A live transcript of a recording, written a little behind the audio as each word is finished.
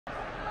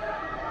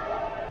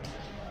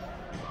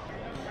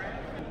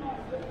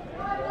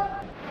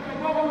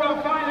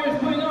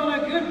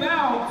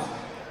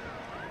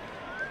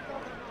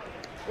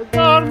Let's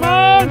go,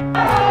 man!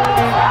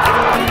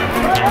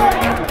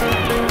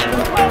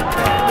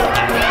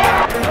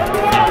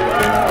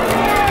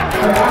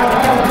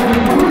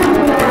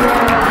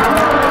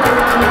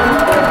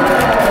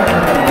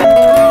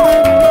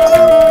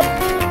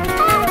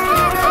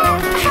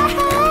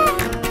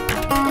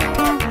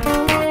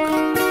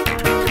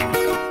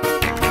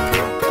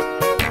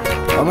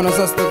 Vámonos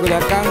hasta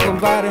Culiacán,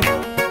 compadre.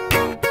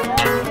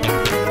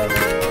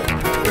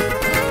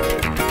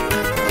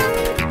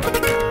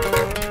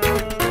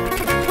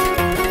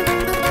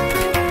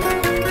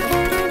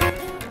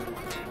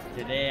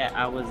 Today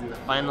I was in the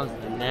finals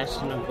of the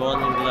National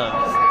Golden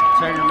Gloves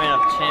Tournament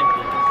of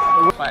Champions.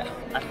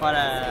 I fought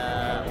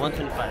at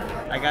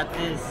 125. I got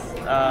this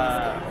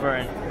for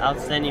an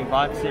outstanding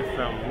boxer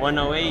from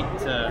 108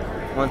 to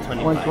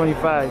 125.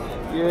 125.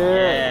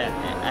 Yeah.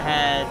 I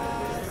had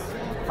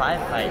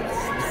 5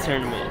 fights this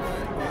tournament.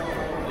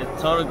 The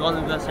total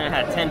Golden Gloves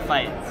tournament had 10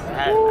 fights.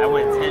 I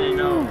went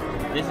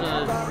 10-0. This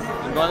was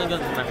the Golden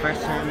Gloves was my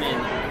first tournament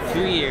in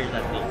 2 years,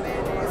 I think.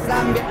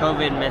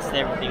 COVID messed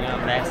everything up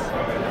last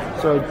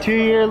year. So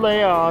 2-year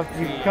layoff,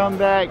 you come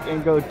back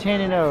and go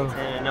 10-0.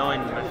 10-0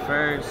 in my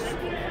first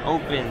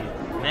open,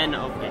 men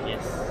open,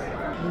 yes.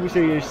 So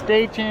you're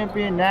state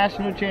champion,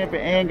 national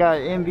champion, and got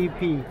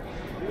MVP.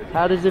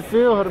 How does it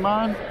feel,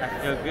 Herman? I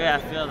feel good. I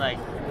feel like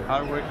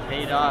hard work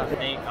paid off.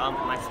 Thank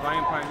my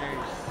sparring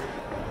partners,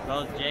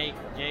 both Jake,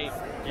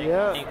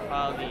 yeah. thank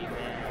PAULIE,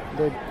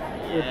 man.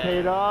 It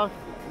paid off.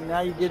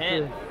 Now you get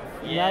champ.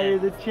 Now you're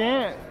the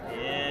champ.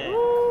 Yeah.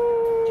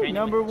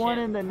 Number 1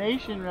 in the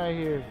nation right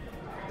here.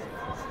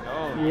 Let's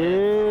go.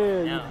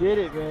 Yeah, now. you did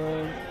it,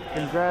 man.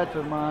 Congrats,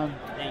 Herman.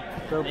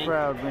 So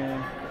proud,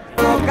 man.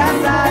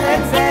 Casa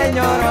del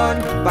señorón,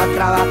 pa'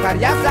 trabajar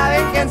ya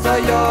saben quién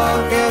soy yo,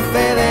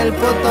 jefe del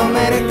puto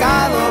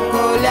mercado,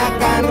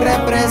 Culiacán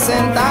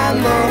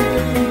representando,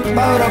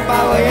 pa' Europa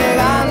voy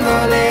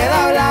llegando, le he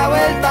dado la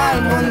vuelta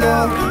al mundo,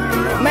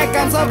 no me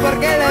canso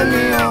porque él es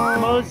mío.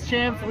 Most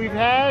champs we've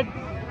had?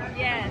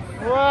 Yes.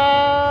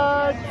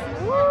 What?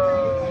 Woo!